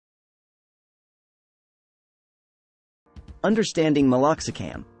Understanding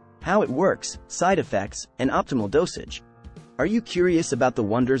Meloxicam, how it works, side effects, and optimal dosage. Are you curious about the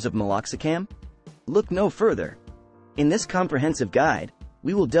wonders of Meloxicam? Look no further. In this comprehensive guide,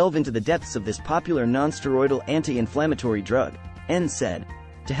 we will delve into the depths of this popular nonsteroidal anti-inflammatory drug, NSAID,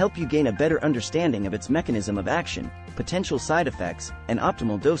 to help you gain a better understanding of its mechanism of action, potential side effects, and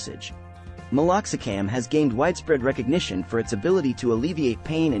optimal dosage. Meloxicam has gained widespread recognition for its ability to alleviate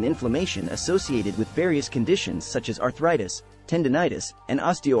pain and inflammation associated with various conditions such as arthritis, tendinitis, and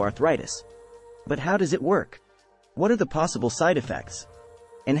osteoarthritis. But how does it work? What are the possible side effects?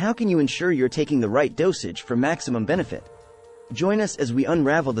 And how can you ensure you're taking the right dosage for maximum benefit? Join us as we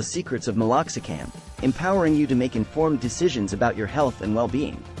unravel the secrets of Meloxicam, empowering you to make informed decisions about your health and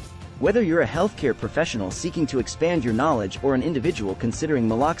well-being. Whether you're a healthcare professional seeking to expand your knowledge or an individual considering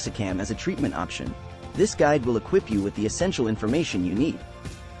Meloxicam as a treatment option, this guide will equip you with the essential information you need.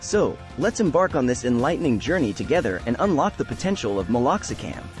 So, let's embark on this enlightening journey together and unlock the potential of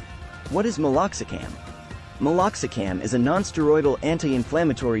Meloxicam. What is Meloxicam? Meloxicam is a nonsteroidal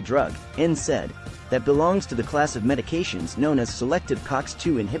anti-inflammatory drug, NSAID, that belongs to the class of medications known as selective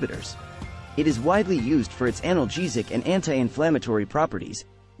COX-2 inhibitors. It is widely used for its analgesic and anti-inflammatory properties,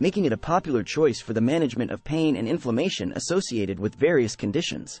 making it a popular choice for the management of pain and inflammation associated with various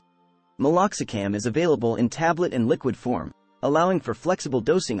conditions. Meloxicam is available in tablet and liquid form, allowing for flexible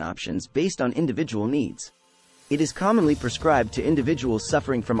dosing options based on individual needs. It is commonly prescribed to individuals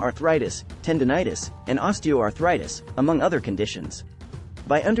suffering from arthritis, tendinitis, and osteoarthritis, among other conditions.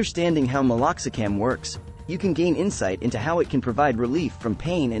 By understanding how Meloxicam works, you can gain insight into how it can provide relief from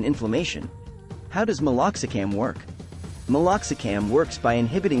pain and inflammation. How does Meloxicam work? Meloxicam works by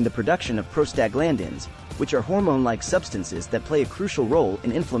inhibiting the production of prostaglandins, which are hormone-like substances that play a crucial role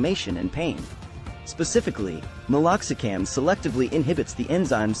in inflammation and pain. Specifically, Meloxicam selectively inhibits the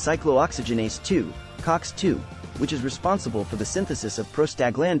enzyme cyclooxygenase 2, COX-2, which is responsible for the synthesis of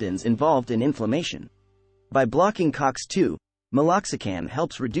prostaglandins involved in inflammation. By blocking COX-2, Meloxicam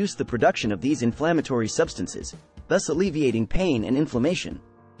helps reduce the production of these inflammatory substances, thus alleviating pain and inflammation.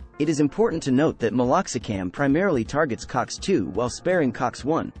 It is important to note that Meloxicam primarily targets COX-2 while sparing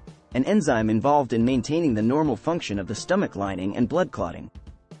COX-1, an enzyme involved in maintaining the normal function of the stomach lining and blood clotting.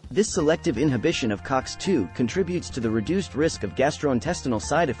 This selective inhibition of COX-2 contributes to the reduced risk of gastrointestinal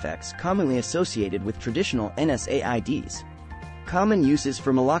side effects commonly associated with traditional NSAIDs. Common uses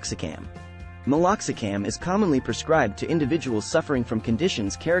for Meloxicam. Meloxicam is commonly prescribed to individuals suffering from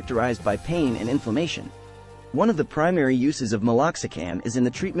conditions characterized by pain and inflammation. One of the primary uses of Meloxicam is in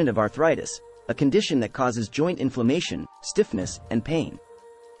the treatment of arthritis, a condition that causes joint inflammation, stiffness, and pain.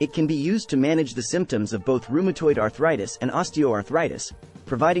 It can be used to manage the symptoms of both rheumatoid arthritis and osteoarthritis,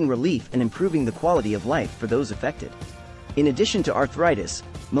 providing relief and improving the quality of life for those affected. In addition to arthritis,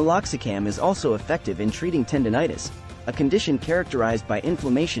 Meloxicam is also effective in treating tendinitis, a condition characterized by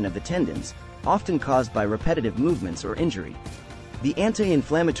inflammation of the tendons, often caused by repetitive movements or injury. The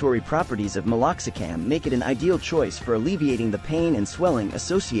anti-inflammatory properties of Meloxicam make it an ideal choice for alleviating the pain and swelling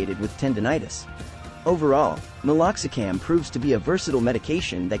associated with tendinitis. Overall, Meloxicam proves to be a versatile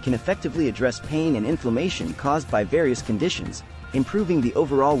medication that can effectively address pain and inflammation caused by various conditions, improving the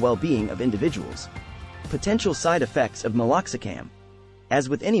overall well-being of individuals. Potential side effects of Meloxicam. As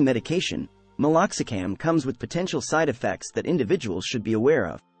with any medication, Meloxicam comes with potential side effects that individuals should be aware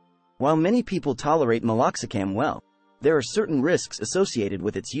of. While many people tolerate Meloxicam well, there are certain risks associated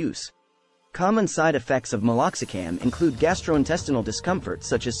with its use. Common side effects of Meloxicam include gastrointestinal discomfort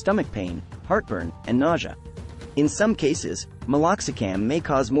such as stomach pain, heartburn, and nausea. In some cases, Meloxicam may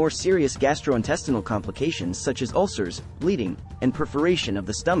cause more serious gastrointestinal complications such as ulcers, bleeding, and perforation of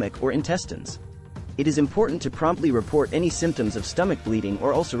the stomach or intestines. It is important to promptly report any symptoms of stomach bleeding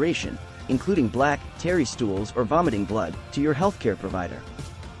or ulceration, including black, tarry stools or vomiting blood, to your healthcare provider.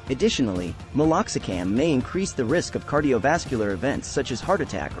 Additionally, Meloxicam may increase the risk of cardiovascular events such as heart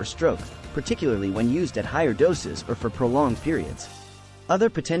attack or stroke, particularly when used at higher doses or for prolonged periods. Other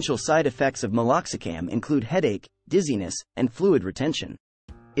potential side effects of Meloxicam include headache, dizziness, and fluid retention.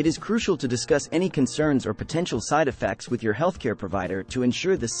 It is crucial to discuss any concerns or potential side effects with your healthcare provider to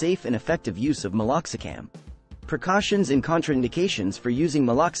ensure the safe and effective use of Meloxicam. Precautions and contraindications for using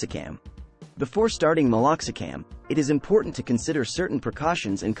Meloxicam. Before starting Meloxicam, it is important to consider certain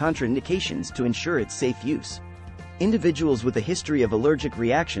precautions and contraindications to ensure its safe use. Individuals with a history of allergic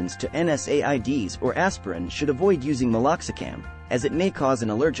reactions to NSAIDs or aspirin should avoid using Meloxicam, as it may cause an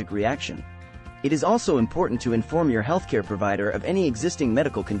allergic reaction. It is also important to inform your healthcare provider of any existing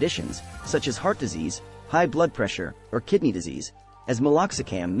medical conditions, such as heart disease, high blood pressure, or kidney disease, as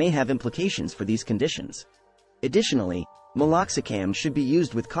Meloxicam may have implications for these conditions. Additionally, Meloxicam should be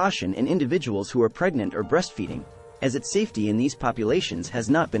used with caution in individuals who are pregnant or breastfeeding. as its safety in these populations has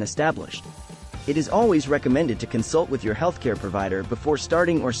not been established. It is always recommended to consult with your healthcare provider before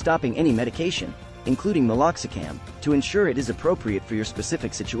starting or stopping any medication, including Meloxicam, to ensure it is appropriate for your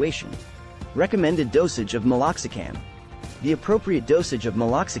specific situation. Recommended dosage of Meloxicam. The appropriate dosage of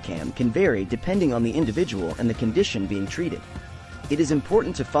Meloxicam can vary depending on the individual and the condition being treated. It is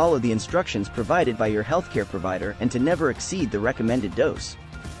important to follow the instructions provided by your healthcare provider and to never exceed the recommended dose.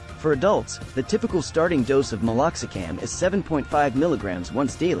 For adults, the typical starting dose of Meloxicam is 7.5 mg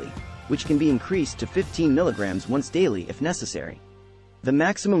once daily, which can be increased to 15 mg once daily if necessary. The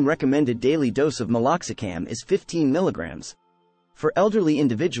maximum recommended daily dose of Meloxicam is 15 mg. For elderly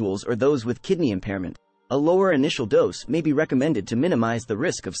individuals or those with kidney impairment, a lower initial dose may be recommended to minimize the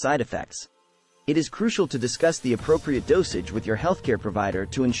risk of side effects. It is crucial to discuss the appropriate dosage with your healthcare provider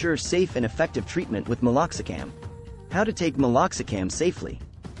to ensure safe and effective treatment with Meloxicam. How to take Meloxicam safely.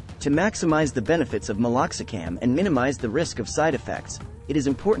 To maximize the benefits of Meloxicam and minimize the risk of side effects, it is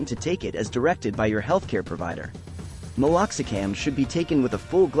important to take it as directed by your healthcare provider. Meloxicam should be taken with a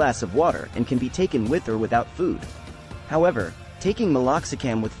full glass of water and can be taken with or without food. However, taking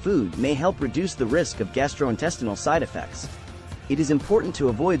Meloxicam with food may help reduce the risk of gastrointestinal side effects. It is important to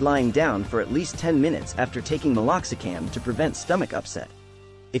avoid lying down for at least 10 minutes after taking Meloxicam to prevent stomach upset.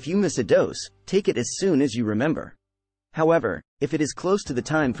 If you miss a dose, take it as soon as you remember. However, if it is close to the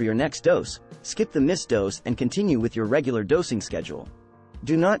time for your next dose, skip the missed dose and continue with your regular dosing schedule.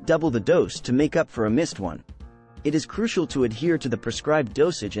 Do not double the dose to make up for a missed one. It is crucial to adhere to the prescribed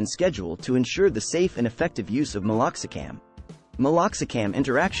dosage and schedule to ensure the safe and effective use of Meloxicam. Meloxicam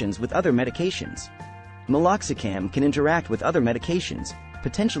interactions with other medications. Meloxicam can interact with other medications,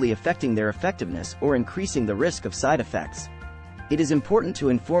 potentially affecting their effectiveness or increasing the risk of side effects. It is important to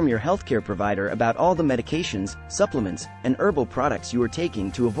inform your healthcare provider about all the medications, supplements, and herbal products you are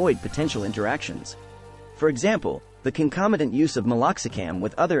taking to avoid potential interactions. For example, the concomitant use of Meloxicam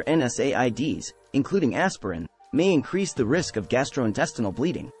with other NSAIDs, including aspirin, may increase the risk of gastrointestinal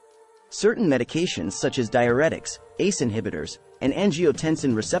bleeding. Certain medications such as diuretics, ACE inhibitors, and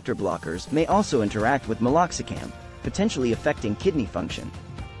angiotensin receptor blockers may also interact with Meloxicam, potentially affecting kidney function.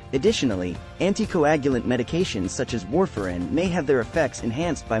 Additionally, anticoagulant medications such as warfarin may have their effects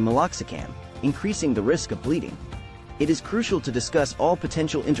enhanced by Meloxicam, increasing the risk of bleeding. It is crucial to discuss all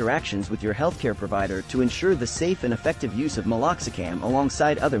potential interactions with your healthcare provider to ensure the safe and effective use of Meloxicam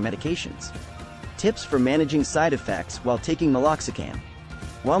alongside other medications. Tips for managing side effects while taking Meloxicam.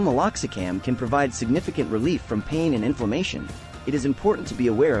 While Meloxicam can provide significant relief from pain and inflammation, it is important to be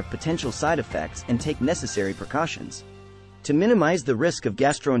aware of potential side effects and take necessary precautions. To minimize the risk of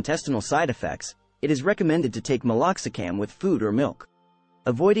gastrointestinal side effects, it is recommended to take Meloxicam with food or milk.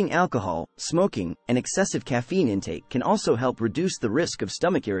 Avoiding alcohol, smoking, and excessive caffeine intake can also help reduce the risk of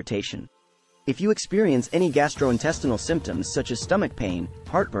stomach irritation. If you experience any gastrointestinal symptoms such as stomach pain,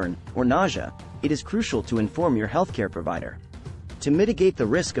 heartburn, or nausea, it is crucial to inform your healthcare provider. To mitigate the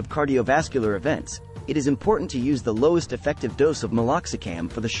risk of cardiovascular events, it is important to use the lowest effective dose of Meloxicam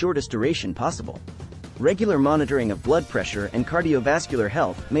for the shortest duration possible. Regular monitoring of blood pressure and cardiovascular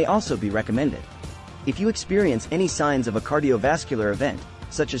health may also be recommended. If you experience any signs of a cardiovascular event,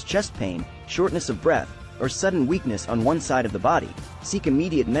 such as chest pain, shortness of breath, or sudden weakness on one side of the body, seek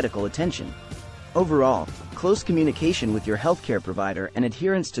immediate medical attention. Overall, close communication with your healthcare provider and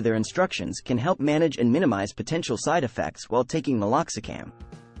adherence to their instructions can help manage and minimize potential side effects while taking Meloxicam.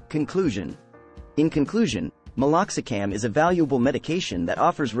 Conclusion. In conclusion, Meloxicam is a valuable medication that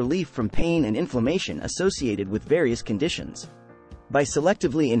offers relief from pain and inflammation associated with various conditions. By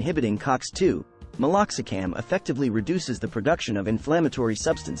selectively inhibiting COX-2, Meloxicam effectively reduces the production of inflammatory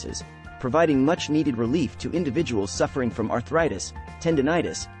substances, providing much-needed relief to individuals suffering from arthritis,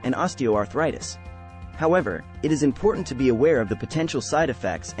 tendinitis, and osteoarthritis. However, it is important to be aware of the potential side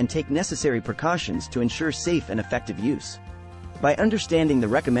effects and take necessary precautions to ensure safe and effective use. By understanding the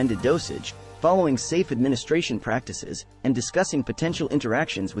recommended dosage, following safe administration practices, and discussing potential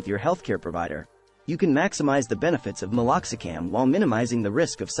interactions with your healthcare provider, you can maximize the benefits of Meloxicam while minimizing the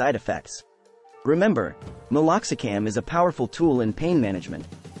risk of side effects. Remember, Meloxicam is a powerful tool in pain management,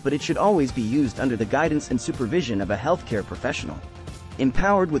 but it should always be used under the guidance and supervision of a healthcare professional.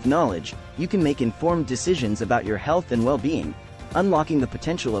 Empowered with knowledge, you can make informed decisions about your health and well-being, unlocking the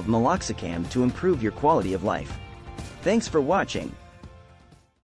potential of Meloxicam to improve your quality of life. Thanks for watching.